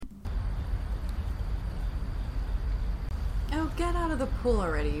get out of the pool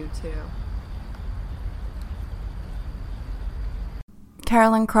already, you two.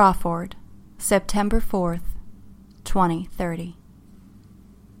 Carolyn Crawford, September 4th, 2030.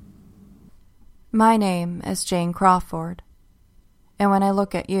 My name is Jane Crawford, and when I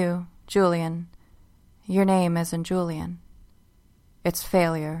look at you, Julian, your name isn't Julian. It's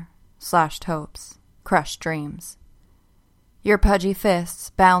failure, slashed hopes, crushed dreams. Your pudgy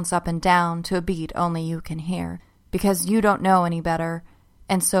fists bounce up and down to a beat only you can hear, because you don't know any better,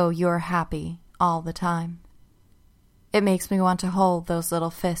 and so you're happy all the time. It makes me want to hold those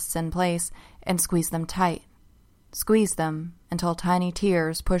little fists in place and squeeze them tight. Squeeze them until tiny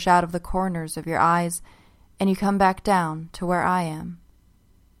tears push out of the corners of your eyes and you come back down to where I am.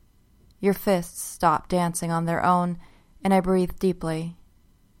 Your fists stop dancing on their own and I breathe deeply.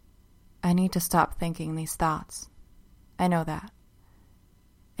 I need to stop thinking these thoughts. I know that.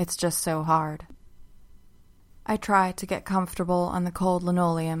 It's just so hard. I try to get comfortable on the cold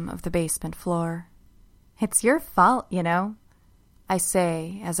linoleum of the basement floor. It's your fault, you know, I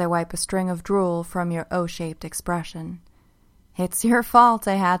say as I wipe a string of drool from your O-shaped expression. It's your fault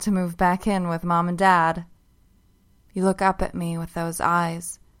I had to move back in with Mom and Dad. You look up at me with those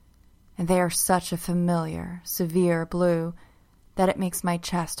eyes, and they are such a familiar, severe blue that it makes my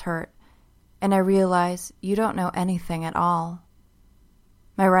chest hurt, and I realize you don't know anything at all.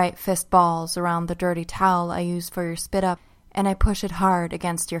 My right fist balls around the dirty towel I use for your spit up, and I push it hard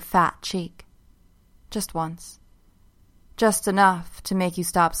against your fat cheek. Just once. Just enough to make you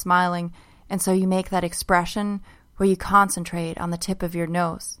stop smiling, and so you make that expression where you concentrate on the tip of your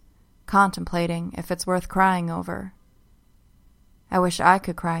nose, contemplating if it's worth crying over. I wish I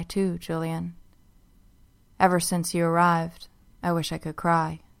could cry too, Julian. Ever since you arrived, I wish I could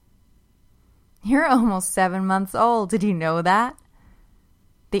cry. You're almost 7 months old, did you know that?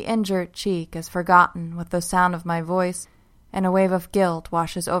 The injured cheek is forgotten with the sound of my voice, and a wave of guilt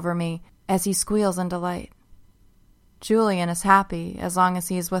washes over me as he squeals in delight. Julian is happy as long as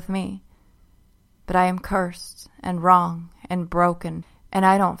he is with me. But I am cursed and wrong and broken, and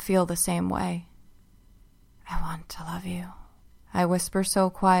I don't feel the same way. I want to love you, I whisper so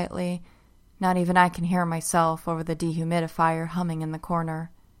quietly, not even I can hear myself over the dehumidifier humming in the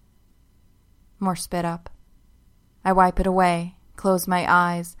corner. More spit up. I wipe it away, close my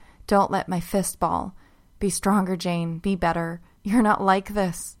eyes, don't let my fist ball. Be stronger, Jane, be better. You're not like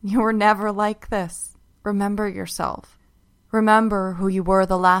this. You were never like this. Remember yourself. Remember who you were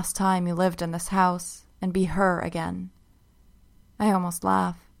the last time you lived in this house, and be her again. I almost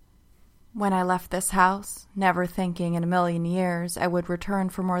laugh. When I left this house, never thinking in a million years I would return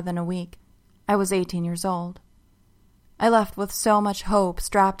for more than a week, I was 18 years old. I left with so much hope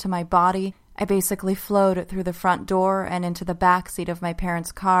strapped to my body, I basically floated through the front door and into the back seat of my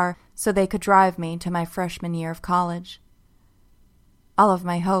parents' car so they could drive me to my freshman year of college. All of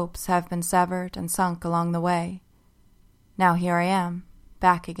my hopes have been severed and sunk along the way. Now here I am,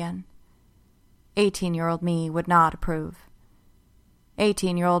 back again. 18-year-old me would not approve.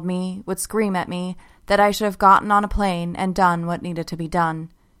 18-year-old me would scream at me that I should have gotten on a plane and done what needed to be done.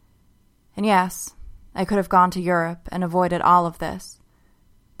 And yes, I could have gone to Europe and avoided all of this.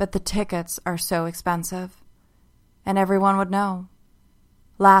 But the tickets are so expensive. And everyone would know.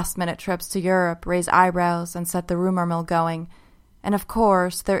 Last-minute trips to Europe raise eyebrows and set the rumor mill going, and of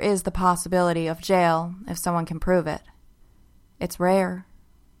course there is the possibility of jail if someone can prove it. It's rare,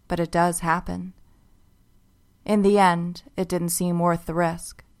 but it does happen. In the end, it didn't seem worth the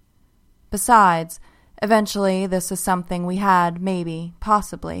risk. Besides, eventually this is something we had maybe,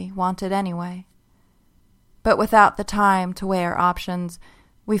 possibly, wanted anyway. But without the time to weigh our options,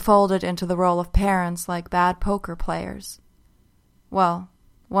 we folded into the role of parents like bad poker players. Well,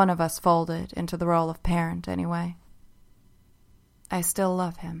 one of us folded into the role of parent anyway. I still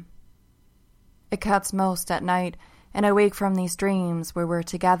love him. It cuts most at night, and I wake from these dreams where we're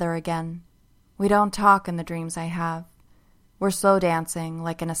together again. We don't talk in the dreams I have. We're slow dancing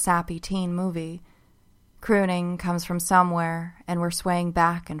like in a sappy teen movie. Crooning comes from somewhere, and we're swaying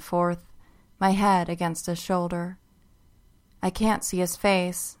back and forth, my head against his shoulder. I can't see his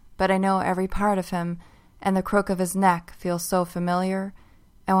face, but I know every part of him, and the crook of his neck feels so familiar.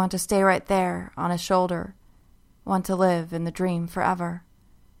 I want to stay right there on his shoulder, want to live in the dream forever.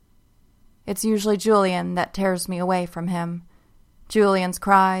 It's usually Julian that tears me away from him. Julian's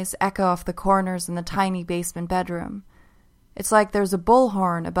cries echo off the corners in the tiny basement bedroom. It's like there's a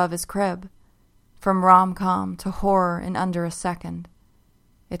bullhorn above his crib. From rom-com to horror in under a second.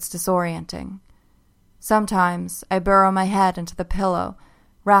 It's disorienting. Sometimes I burrow my head into the pillow,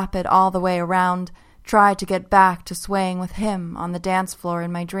 wrap it all the way around, try to get back to swaying with him on the dance floor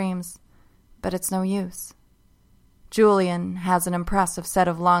in my dreams, but it's no use. Julian has an impressive set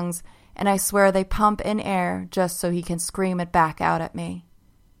of lungs, and I swear they pump in air just so he can scream it back out at me.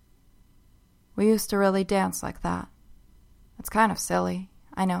 We used to really dance like that. It's kind of silly,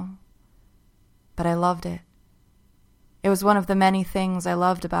 I know. But I loved it. It was one of the many things I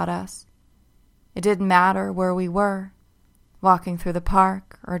loved about us. It didn't matter where we were. Walking through the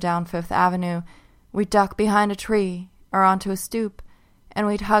park or down Fifth Avenue, we'd duck behind a tree or onto a stoop, and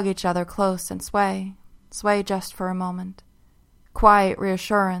we'd hug each other close and sway just for a moment. Quiet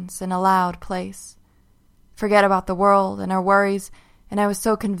reassurance in a loud place. Forget about the world and our worries, and I was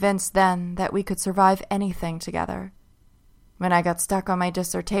so convinced then that we could survive anything together. When I got stuck on my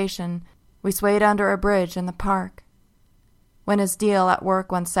dissertation, we swayed under a bridge in the park. When his deal at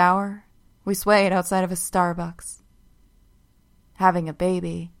work went sour, we swayed outside of a Starbucks. Having a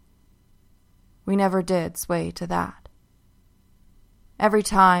baby, we never did sway to that. Every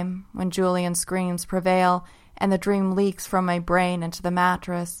time, when Julian's screams prevail and the dream leaks from my brain into the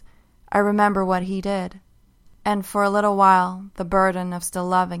mattress, I remember what he did. And for a little while, the burden of still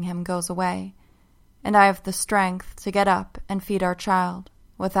loving him goes away, and I have the strength to get up and feed our child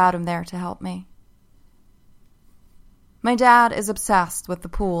without him there to help me. My dad is obsessed with the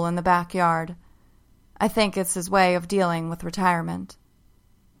pool in the backyard. I think it's his way of dealing with retirement.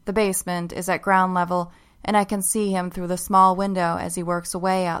 The basement is at ground level, and I can see him through the small window as he works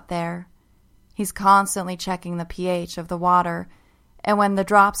away out there. He's constantly checking the pH of the water, and when the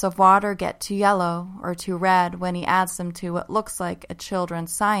drops of water get too yellow or too red when he adds them to what looks like a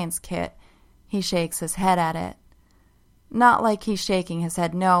children's science kit, he shakes his head at it. Not like he's shaking his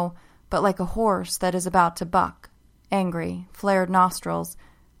head no, but like a horse that is about to buck, angry, flared nostrils,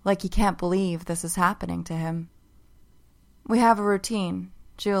 like he can't believe this is happening to him. We have a routine,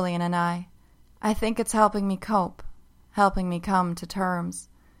 Julian and I. I think it's helping me cope, helping me come to terms,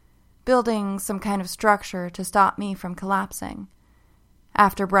 building some kind of structure to stop me from collapsing.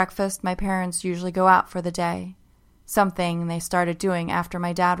 After breakfast, my parents usually go out for the day, something they started doing after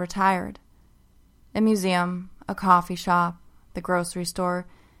my dad retired. A museum, a coffee shop, the grocery store,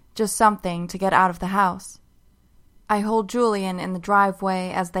 just something to get out of the house. I hold Julian in the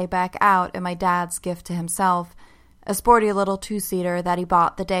driveway as they back out in my dad's gift to himself, a sporty little two-seater that he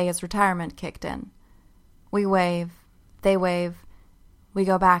bought the day his retirement kicked in. We wave, they wave, we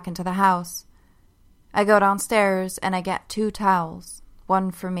go back into the house. I go downstairs and I get 2 towels,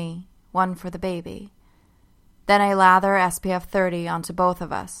 one for me, one for the baby. Then I lather SPF 30 onto both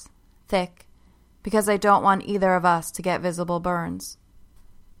of us, thick, because I don't want either of us to get visible burns.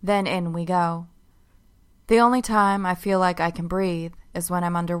 Then in we go. The only time I feel like I can breathe is when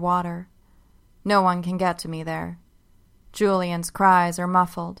I'm underwater. No one can get to me there. Julian's cries are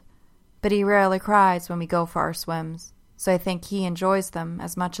muffled, but he rarely cries when we go for our swims, so I think he enjoys them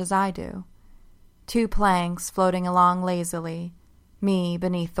as much as I do. 2 planks floating along lazily, me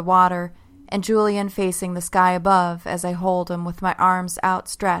beneath the water, and Julian facing the sky above as I hold him with my arms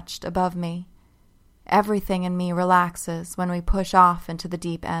outstretched above me. Everything in me relaxes when we push off into the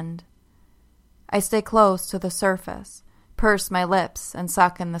deep end. I stay close to the surface, purse my lips, and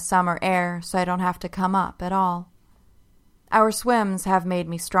suck in the summer air so I don't have to come up at all. Our swims have made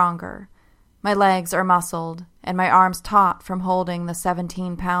me stronger. My legs are muscled, and my arms taut from holding the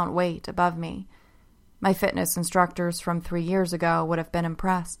 17-pound weight above me. My fitness instructors from 3 years ago would have been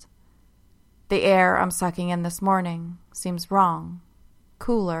impressed. The air I'm sucking in this morning seems wrong,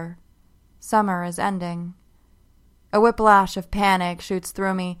 cooler. Summer is ending. A whiplash of panic shoots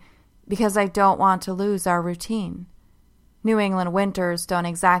through me because I don't want to lose our routine. New England winters don't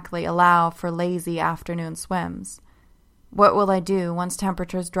exactly allow for lazy afternoon swims. What will I do once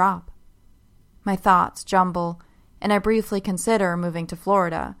temperatures drop? My thoughts jumble, and I briefly consider moving to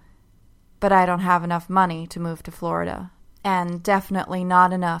Florida. But I don't have enough money to move to Florida, and definitely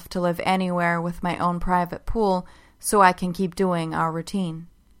not enough to live anywhere with my own private pool so I can keep doing our routine.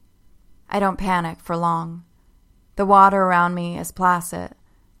 I don't panic for long. The water around me is placid,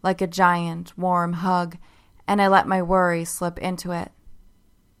 like a giant, warm hug, and I let my worries slip into it.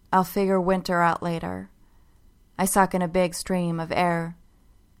 I'll figure winter out later. I suck in a big stream of air.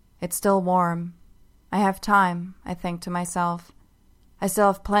 It's still warm. I have time, I think to myself. I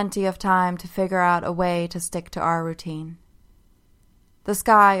still have plenty of time to figure out a way to stick to our routine. The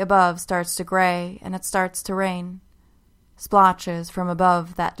sky above starts to gray, and it starts to rain. Splotches from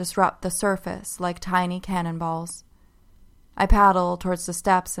above that disrupt the surface like tiny cannonballs. I paddle towards the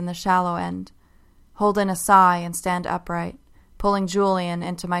steps in the shallow end, hold in a sigh and stand upright, pulling Julian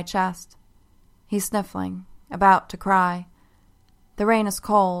into my chest. He's sniffling, about to cry. The rain is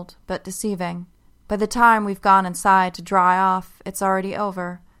cold, but deceiving. By the time we've gone inside to dry off, it's already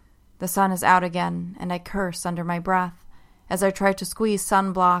over. The sun is out again, and I curse under my breath as I try to squeeze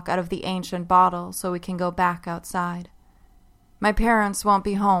sunblock out of the ancient bottle so we can go back outside. My parents won't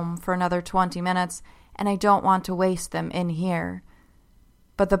be home for another 20 minutes, and I don't want to waste them in here.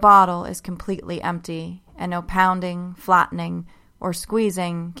 But the bottle is completely empty, and no pounding, flattening, or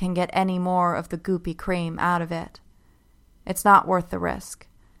squeezing can get any more of the goopy cream out of it. It's not worth the risk,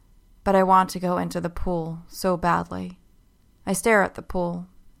 but I want to go into the pool so badly. I stare at the pool,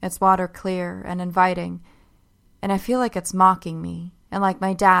 its water clear and inviting, and I feel like it's mocking me, and like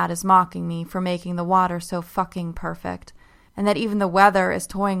my dad is mocking me for making the water so fucking perfect, and that even the weather is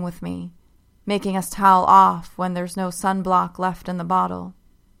toying with me, making us towel off when there's no sunblock left in the bottle.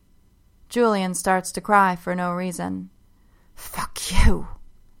 Julian starts to cry for no reason. "Fuck you!"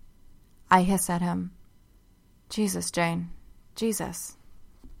 I hiss at him. Jesus, Jane. Jesus.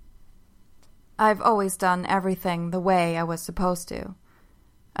 I've always done everything the way I was supposed to.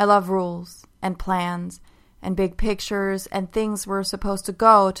 I love rules and plans and big pictures, and things were supposed to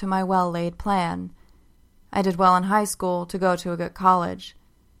go to my well-laid plan. I did well in high school to go to a good college.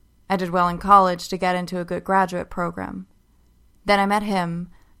 I did well in college to get into a good graduate program. Then I met him,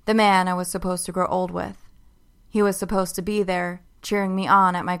 the man I was supposed to grow old with. He was supposed to be there, cheering me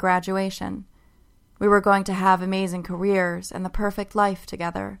on at my graduation. We were going to have amazing careers and the perfect life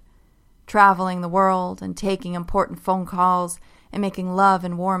together, traveling the world and taking important phone calls and making love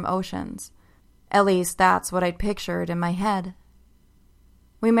in warm oceans. At least that's what I'd pictured in my head.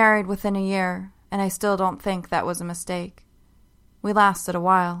 We married within a year, and I still don't think that was a mistake. We lasted a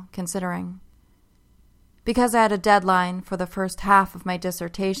while, considering. Because I had a deadline for the first half of my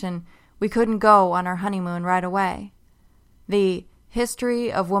dissertation, we couldn't go on our honeymoon right away. The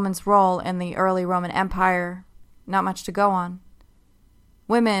history of women's role in the early Roman Empire, not much to go on.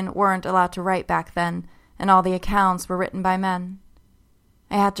 Women weren't allowed to write back then, and all the accounts were written by men.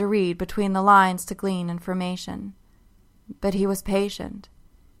 I had to read between the lines to glean information. But he was patient.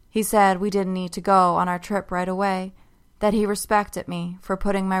 He said we didn't need to go on our trip right away, that he respected me for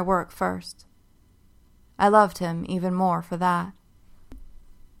putting my work first. I loved him even more for that.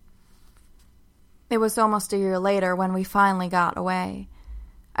 It was almost a year later when we finally got away.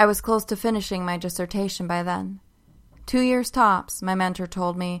 I was close to finishing my dissertation by then. 2 years tops, my mentor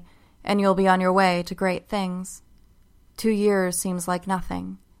told me, and you'll be on your way to great things. 2 years seems like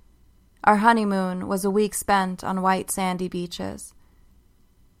nothing. Our honeymoon was a week spent on white sandy beaches.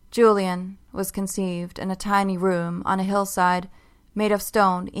 Julian was conceived in a tiny room on a hillside made of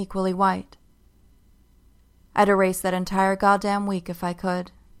stone equally white. I'd erase that entire goddamn week if I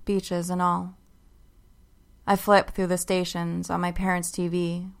could, beaches and all. I flipped through the stations on my parents'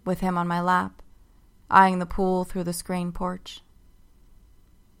 TV with him on my lap, eyeing the pool through the screen porch.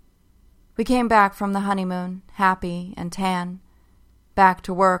 We came back from the honeymoon, happy and tan, back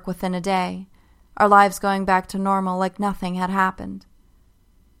to work within a day, our lives going back to normal like nothing had happened.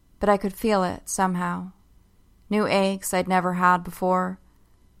 But I could feel it somehow. New aches I'd never had before.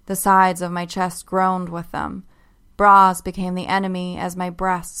 The sides of my chest groaned with them. Bras became the enemy as my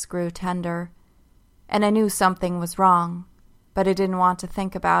breasts grew tender. And I knew something was wrong, but I didn't want to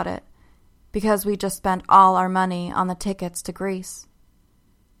think about it, because we just spent all our money on the tickets to Greece.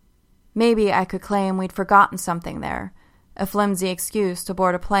 Maybe I could claim we'd forgotten something there, a flimsy excuse to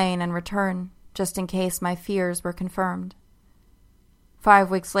board a plane and return, just in case my fears were confirmed.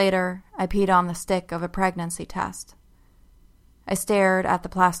 5 weeks later, I peed on the stick of a pregnancy test. I stared at the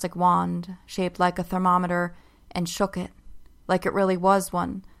plastic wand, shaped like a thermometer, and shook it, like it really was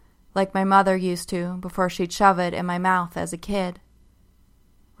one, like my mother used to before she'd shove it in my mouth as a kid.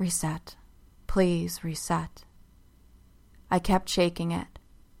 Reset. Please reset. I kept shaking it,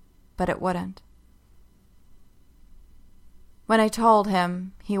 but it wouldn't. When I told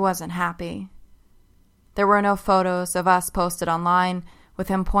him, he wasn't happy. There were no photos of us posted online with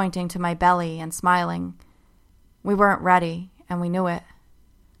him pointing to my belly and smiling. We weren't ready, and we knew it.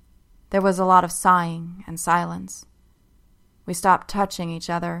 There was a lot of sighing and silence. We stopped touching each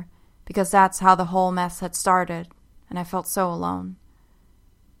other, because that's how the whole mess had started, and I felt so alone.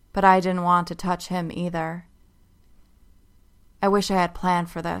 But I didn't want to touch him either. I wish I had planned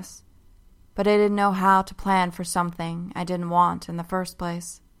for this, but I didn't know how to plan for something I didn't want in the first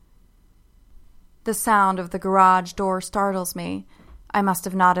place. The sound of the garage door startles me. I must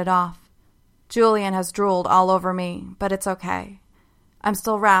have nodded off. Julian has drooled all over me, but it's okay. I'm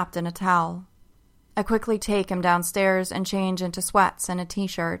still wrapped in a towel. I quickly take him downstairs and change into sweats and a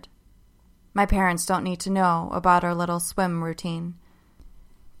t-shirt. My parents don't need to know about our little swim routine.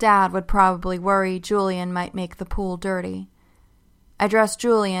 Dad would probably worry Julian might make the pool dirty. I dress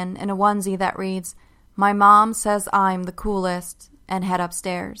Julian in a onesie that reads, "My mom says I'm the coolest," and head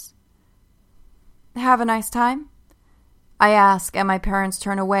upstairs. Have a nice time? I ask, and my parents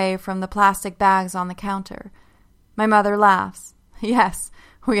turn away from the plastic bags on the counter. My mother laughs. Yes,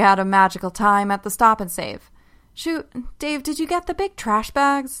 we had a magical time at the Stop and Save. Shoot, Dave, did you get the big trash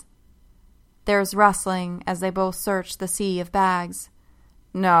bags? There's rustling as they both search the sea of bags.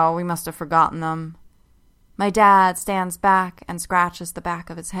 No, we must have forgotten them. My dad stands back and scratches the back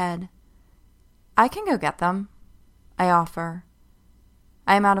of his head. I can go get them, I offer.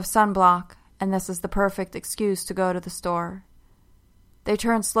 I am out of sunblock, and this is the perfect excuse to go to the store. They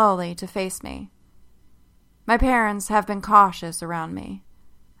turn slowly to face me. My parents have been cautious around me.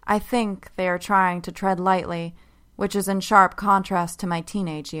 I think they are trying to tread lightly, which is in sharp contrast to my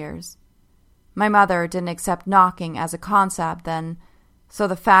teenage years. My mother didn't accept knocking as a concept then, so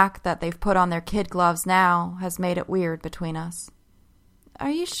the fact that they've put on their kid gloves now has made it weird between us.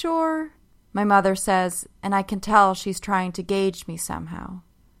 Are you sure? My mother says, and I can tell she's trying to gauge me somehow.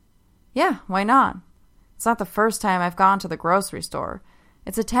 Yeah, why not? It's not the first time I've gone to the grocery store.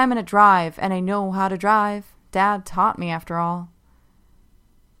 It's a 10-minute drive, and I know how to drive. Dad taught me, after all.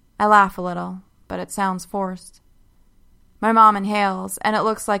 I laugh a little, but it sounds forced. My mom inhales, and it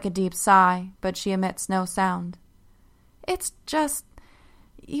looks like a deep sigh, but she emits no sound. It's just,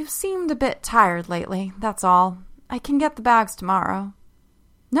 you've seemed a bit tired lately, that's all. I can get the bags tomorrow.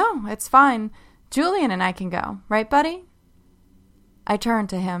 No, it's fine. Julian and I can go, right, buddy? I turn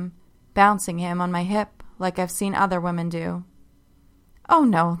to him, bouncing him on my hip like I've seen other women do. Oh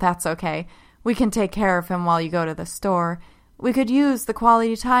no, that's okay. We can take care of him while you go to the store. We could use the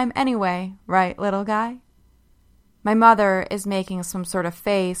quality time anyway, right, little guy? My mother is making some sort of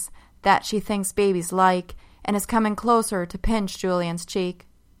face that she thinks babies like and is coming closer to pinch Julian's cheek.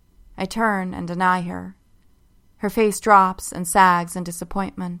 I turn and deny her. Her face drops and sags in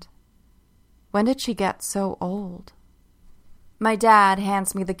disappointment. When did she get so old? My dad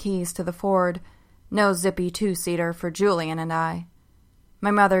hands me the keys to the Ford, no zippy two-seater for Julian and I.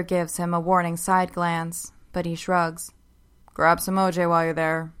 My mother gives him a warning side glance, but he shrugs. Grab some OJ while you're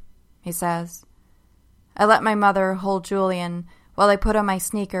there, he says. I let my mother hold Julian while I put on my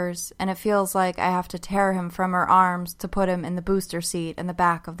sneakers, and it feels like I have to tear him from her arms to put him in the booster seat in the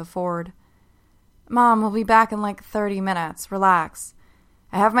back of the Ford. Mom, we'll be back in like 30 minutes. Relax.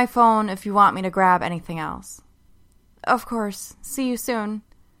 I have my phone if you want me to grab anything else. Of course. See you soon.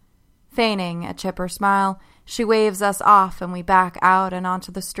 Feigning a chipper smile, she waves us off and we back out and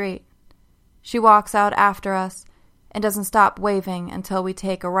onto the street. She walks out after us and doesn't stop waving until we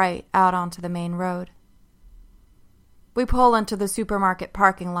take a right out onto the main road. We pull into the supermarket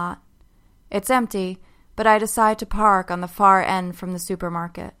parking lot. It's empty, but I decide to park on the far end from the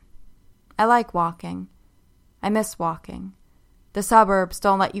supermarket. I like walking. I miss walking. The suburbs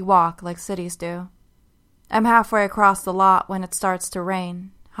don't let you walk like cities do. I'm halfway across the lot when it starts to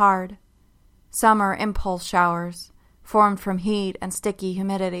rain, hard. Summer impulse showers, formed from heat and sticky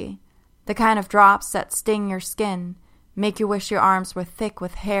humidity, the kind of drops that sting your skin, make you wish your arms were thick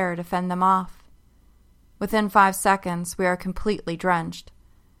with hair to fend them off. Within 5 seconds, we are completely drenched.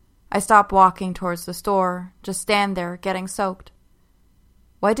 I stop walking towards the store, just stand there getting soaked.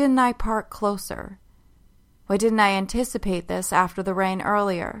 Why didn't I park closer? Why didn't I anticipate this after the rain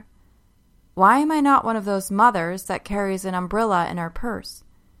earlier? Why am I not one of those mothers that carries an umbrella in her purse?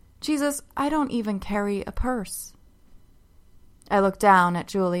 Jesus, I don't even carry a purse. I look down at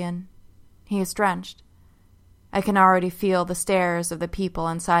Julian. He is drenched. I can already feel the stares of the people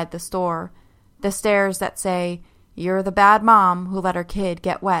inside the store, the stares that say, "You're the bad mom who let her kid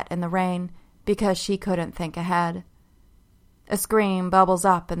get wet in the rain because she couldn't think ahead." A scream bubbles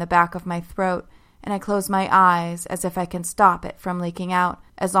up in the back of my throat, and I close my eyes as if I can stop it from leaking out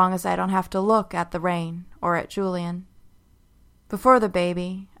as long as I don't have to look at the rain or at Julian. Before the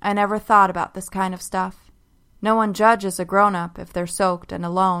baby, I never thought about this kind of stuff. No one judges a grown-up if they're soaked and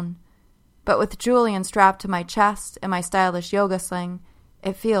alone. But with Julian strapped to my chest and my stylish yoga sling,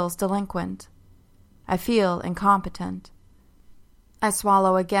 it feels delinquent. I feel incompetent. I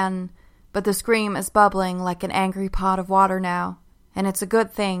swallow again, but the scream is bubbling like an angry pot of water now, and it's a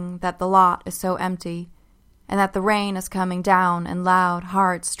good thing that the lot is so empty, and that the rain is coming down in loud,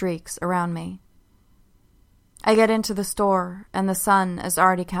 hard streaks around me. I get into the store, and the sun is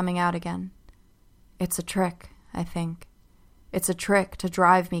already coming out again. It's a trick, I think. It's a trick to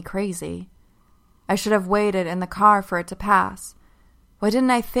drive me crazy. I should have waited in the car for it to pass. Why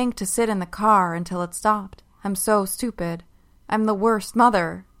didn't I think to sit in the car until it stopped? I'm so stupid. I'm the worst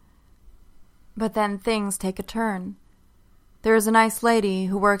mother. But then things take a turn. There is a nice lady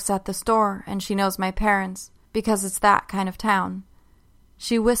who works at the store, and she knows my parents, because it's that kind of town.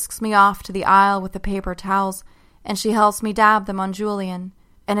 She whisks me off to the aisle with the paper towels, and she helps me dab them on Julian,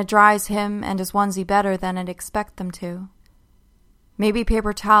 and it dries him and his onesie better than I'd expect them to. Maybe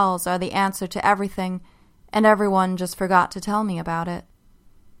paper towels are the answer to everything, and everyone just forgot to tell me about it.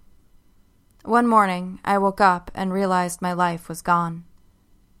 One morning, I woke up and realized my life was gone.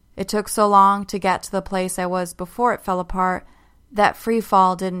 It took so long to get to the place I was before it fell apart that free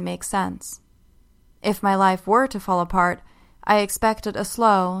fall didn't make sense. If my life were to fall apart, I expected a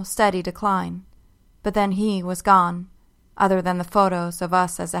slow, steady decline. But then he was gone, other than the photos of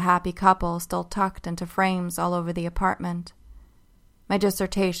us as a happy couple still tucked into frames all over the apartment. My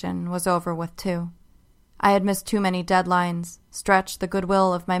dissertation was over with too. I had missed too many deadlines, stretched the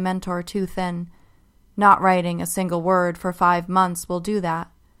goodwill of my mentor too thin. Not writing a single word for 5 months will do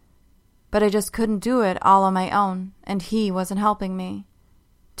that. But I just couldn't do it all on my own, and he wasn't helping me.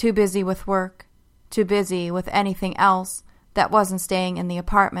 Too busy with work, too busy with anything else that wasn't staying in the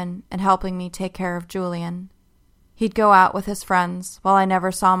apartment and helping me take care of Julian. He'd go out with his friends, while I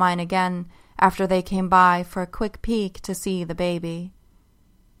never saw mine again after they came by for a quick peek to see the baby.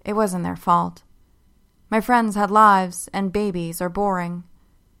 It wasn't their fault. My friends had lives, and babies are boring.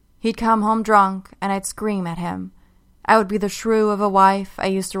 He'd come home drunk, and I'd scream at him. I would be the shrew of a wife I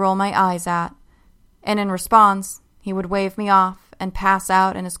used to roll my eyes at, and in response, he would wave me off and pass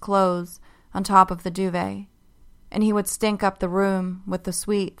out in his clothes on top of the duvet, and he would stink up the room with the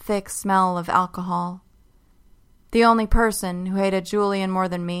sweet, thick smell of alcohol. The only person who hated Julian more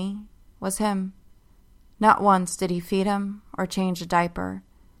than me was him. Not once did he feed him or change a diaper.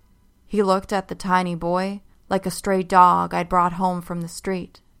 He looked at the tiny boy like a stray dog I'd brought home from the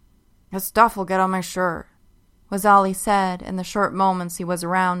street. "His stuff will get on my shirt," was all he said in the short moments he was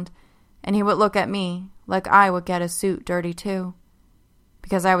around, and he would look at me like I would get his suit dirty too,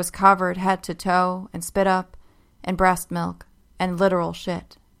 because I was covered head to toe in spit up and breast milk and literal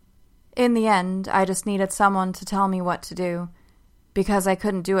shit. In the end, I just needed someone to tell me what to do, because I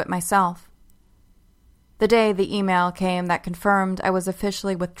couldn't do it myself. The day the email came that confirmed I was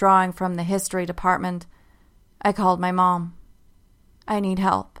officially withdrawing from the history department, I called my mom. "I need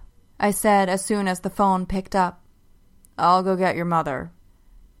help," I said as soon as the phone picked up. "I'll go get your mother,"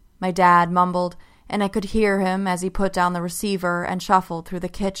 my dad mumbled, and I could hear him as he put down the receiver and shuffled through the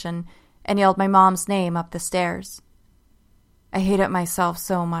kitchen and yelled my mom's name up the stairs. I hated myself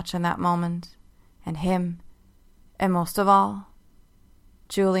so much in that moment, and him, and most of all,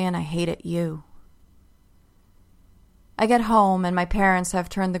 Julian, I hated you. I get home and my parents have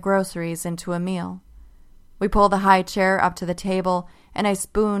turned the groceries into a meal. We pull the high chair up to the table and I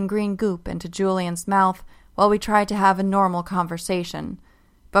spoon green goop into Julian's mouth while we try to have a normal conversation,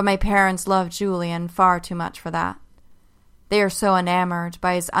 but my parents love Julian far too much for that. They are so enamored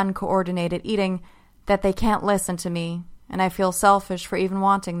by his uncoordinated eating that they can't listen to me, and I feel selfish for even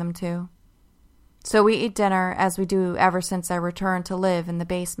wanting them to. So we eat dinner as we do ever since I returned to live in the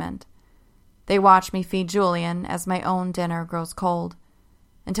basement. They watch me feed Julian as my own dinner grows cold,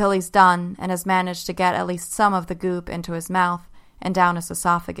 until he's done and has managed to get at least some of the goop into his mouth and down his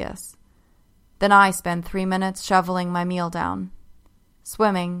esophagus. Then I spend 3 minutes shoveling my meal down.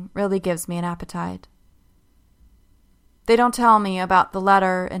 Swimming really gives me an appetite. They don't tell me about the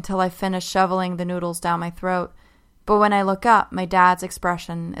letter until I finish shoveling the noodles down my throat, but when I look up, my dad's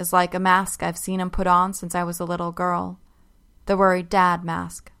expression is like a mask I've seen him put on since I was a little girl. The worried dad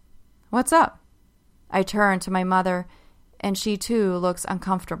mask. "What's up?" I turn to my mother, and she too looks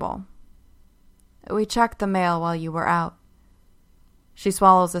uncomfortable. "We checked the mail while you were out." She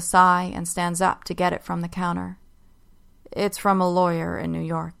swallows a sigh and stands up to get it from the counter. "It's from a lawyer in New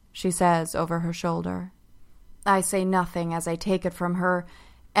York," she says over her shoulder. I say nothing as I take it from her,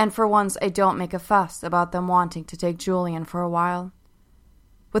 and for once I don't make a fuss about them wanting to take Julian for a while.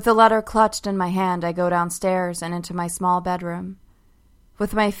 With the letter clutched in my hand, I go downstairs and into my small bedroom.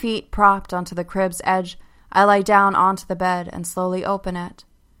 With my feet propped onto the crib's edge, I lie down onto the bed and slowly open it.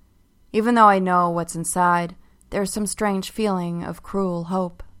 Even though I know what's inside, there's some strange feeling of cruel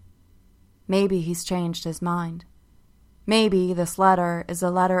hope. Maybe he's changed his mind. Maybe this letter is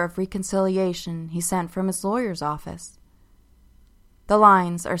a letter of reconciliation he sent from his lawyer's office. The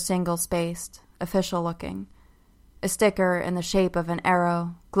lines are single-spaced, official-looking. A sticker in the shape of an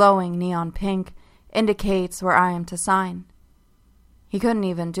arrow, glowing neon pink, indicates where I am to sign. He couldn't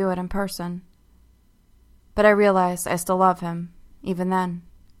even do it in person. But I realize I still love him, even then.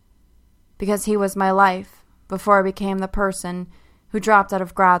 Because he was my life before I became the person who dropped out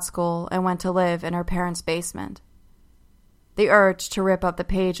of grad school and went to live in her parents' basement. The urge to rip up the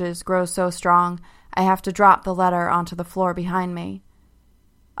pages grows so strong, I have to drop the letter onto the floor behind me.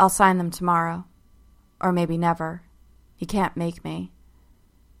 I'll sign them tomorrow. Or maybe never. He can't make me.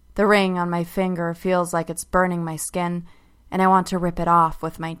 The ring on my finger feels like it's burning my skin, and I want to rip it off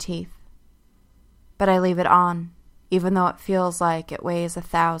with my teeth. But I leave it on, even though it feels like it weighs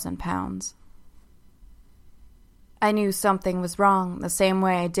 1,000 pounds. I knew something was wrong the same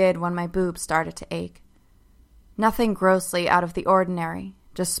way I did when my boobs started to ache. Nothing grossly out of the ordinary,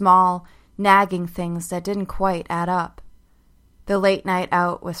 just small, nagging things that didn't quite add up. The late night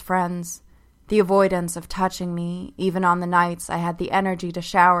out with friends, the avoidance of touching me, even on the nights I had the energy to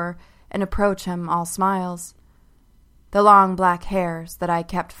shower and approach him all smiles. The long black hairs that I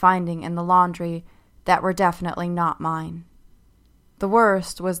kept finding in the laundry that were definitely not mine. The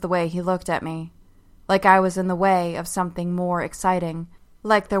worst was the way he looked at me, like I was in the way of something more exciting,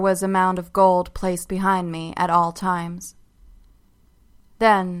 like there was a mound of gold placed behind me at all times.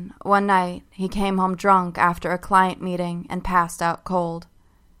 Then, one night, he came home drunk after a client meeting and passed out cold.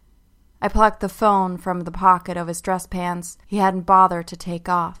 I plucked the phone from the pocket of his dress pants he hadn't bothered to take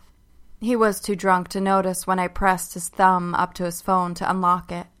off. He was too drunk to notice when I pressed his thumb up to his phone to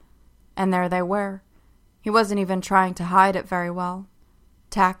unlock it. And there they were. He wasn't even trying to hide it very well.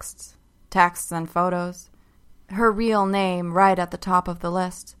 Texts and photos. Her real name right at the top of the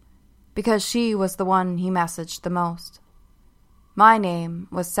list, because she was the one he messaged the most. My name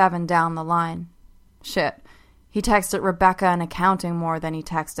was 7 down the line. Shit, he texted Rebecca in accounting more than he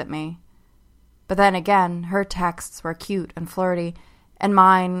texted me. But then again, her texts were cute and flirty, and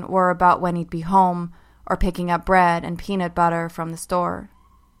mine were about when he'd be home or picking up bread and peanut butter from the store.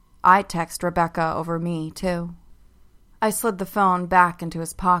 I'd text Rebecca over me, too. I slid the phone back into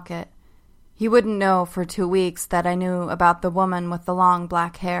his pocket. He wouldn't know for 2 weeks that I knew about the woman with the long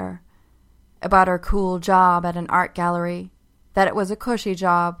black hair, about her cool job at an art gallery, that it was a cushy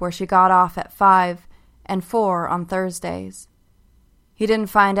job where she got off at 5 and 4 on Thursdays. He didn't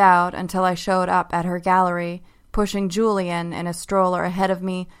find out until I showed up at her gallery, pushing Julian in a stroller ahead of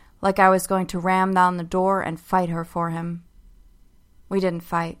me like I was going to ram down the door and fight her for him. We didn't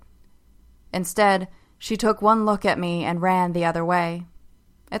fight. Instead, she took one look at me and ran the other way.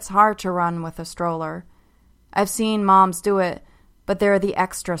 It's hard to run with a stroller. I've seen moms do it, but they're the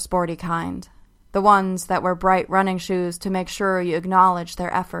extra sporty kind. The ones that wear bright running shoes to make sure you acknowledge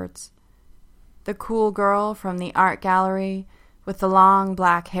their efforts. The cool girl from the art gallery with the long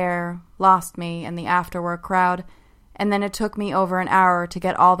black hair lost me in the after-work crowd, and then it took me over an hour to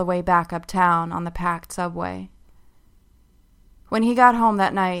get all the way back uptown on the packed subway. When he got home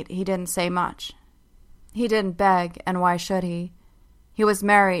that night, he didn't say much. He didn't beg, and why should he? He was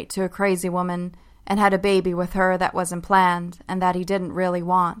married to a crazy woman and had a baby with her that wasn't planned and that he didn't really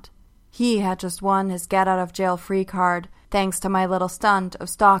want. He had just won his get-out-of-jail-free card thanks to my little stunt of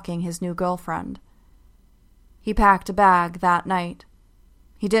stalking his new girlfriend. He packed a bag that night.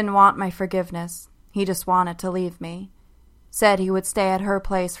 He didn't want my forgiveness. He just wanted to leave me. Said he would stay at her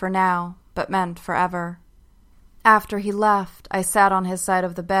place for now, but meant forever. After he left, I sat on his side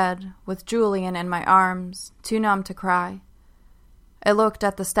of the bed, with Julian in my arms, too numb to cry. I looked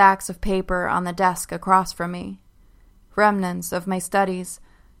at the stacks of paper on the desk across from me. Remnants of my studies,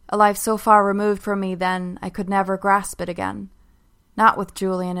 a life so far removed from me then I could never grasp it again. Not with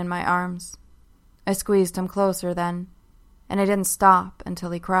Julian in my arms. I squeezed him closer then, and I didn't stop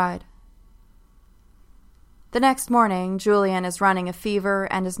until he cried. The next morning, Julian is running a fever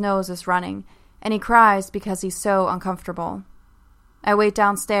and his nose is running, and he cries because he's so uncomfortable. I wait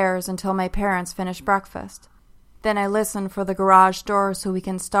downstairs until my parents finish breakfast. Then I listen for the garage door so we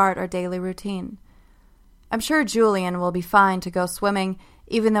can start our daily routine. I'm sure Julian will be fine to go swimming,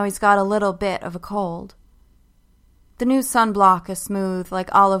 even though he's got a little bit of a cold. The new sunblock is smooth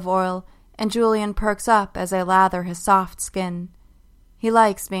like olive oil, and Julian perks up as I lather his soft skin. He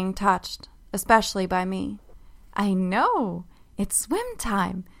likes being touched, especially by me. I know! It's swim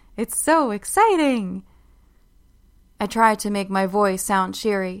time! It's so exciting! I try to make my voice sound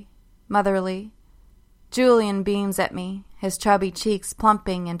cheery, motherly. Julian beams at me, his chubby cheeks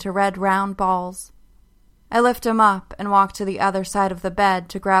plumping into red round balls. I lift him up and walk to the other side of the bed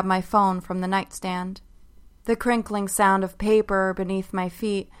to grab my phone from the nightstand. The crinkling sound of paper beneath my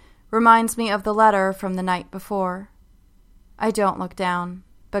feet reminds me of the letter from the night before. I don't look down,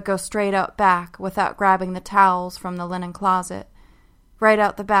 but go straight out back without grabbing the towels from the linen closet. Right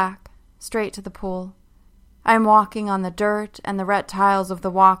out the back, straight to the pool. I am walking on the dirt and the red tiles of the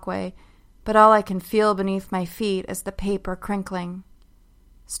walkway, but all I can feel beneath my feet is the paper crinkling.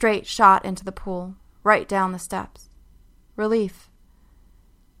 Straight shot into the pool, right down the steps. Relief.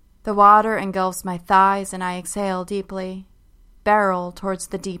 The water engulfs my thighs and I exhale deeply. Barrel towards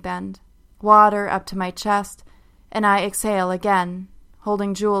the deep end. Water up to my chest, and I exhale again,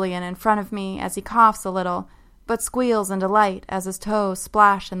 holding Julian in front of me as he coughs a little, but squeals in delight as his toes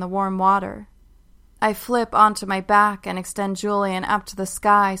splash in the warm water. I flip onto my back and extend Julian up to the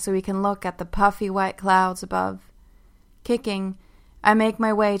sky so he can look at the puffy white clouds above. Kicking, I make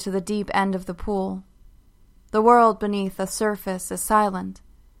my way to the deep end of the pool. The world beneath the surface is silent.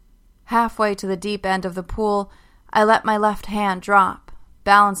 Halfway to the deep end of the pool, I let my left hand drop,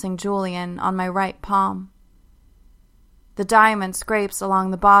 balancing Julian on my right palm. The diamond scrapes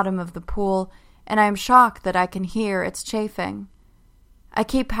along the bottom of the pool, and I am shocked that I can hear its chafing. I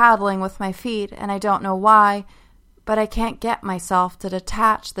keep paddling with my feet, and I don't know why, but I can't get myself to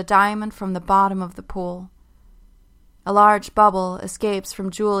detach the diamond from the bottom of the pool. A large bubble escapes from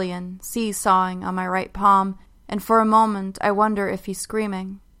Julian, seesawing on my right palm, and for a moment I wonder if he's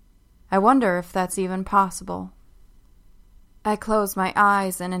screaming. I wonder if that's even possible. I close my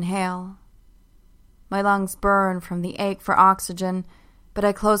eyes and inhale. My lungs burn from the ache for oxygen, but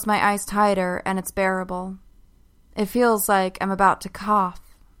I close my eyes tighter and it's bearable. It feels like I'm about to cough.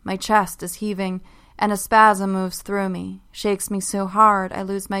 My chest is heaving, and a spasm moves through me, shakes me so hard I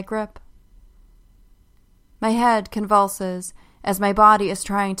lose my grip. My head convulses as my body is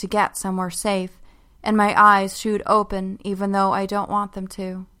trying to get somewhere safe, and my eyes shoot open even though I don't want them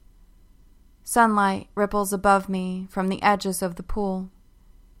to. Sunlight ripples above me from the edges of the pool.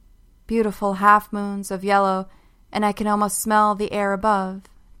 Beautiful half-moons of yellow, and I can almost smell the air above,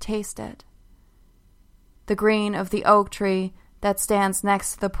 taste it. The green of the oak tree that stands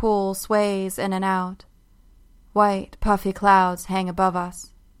next to the pool sways in and out. White, puffy clouds hang above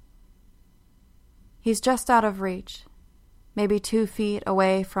us. He's just out of reach, maybe 2 feet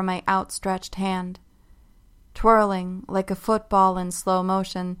away from my outstretched hand, twirling like a football in slow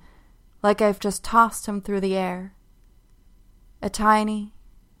motion, like I've just tossed him through the air. A tiny,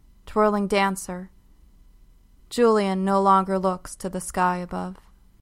 twirling dancer. Julian no longer looks to the sky above.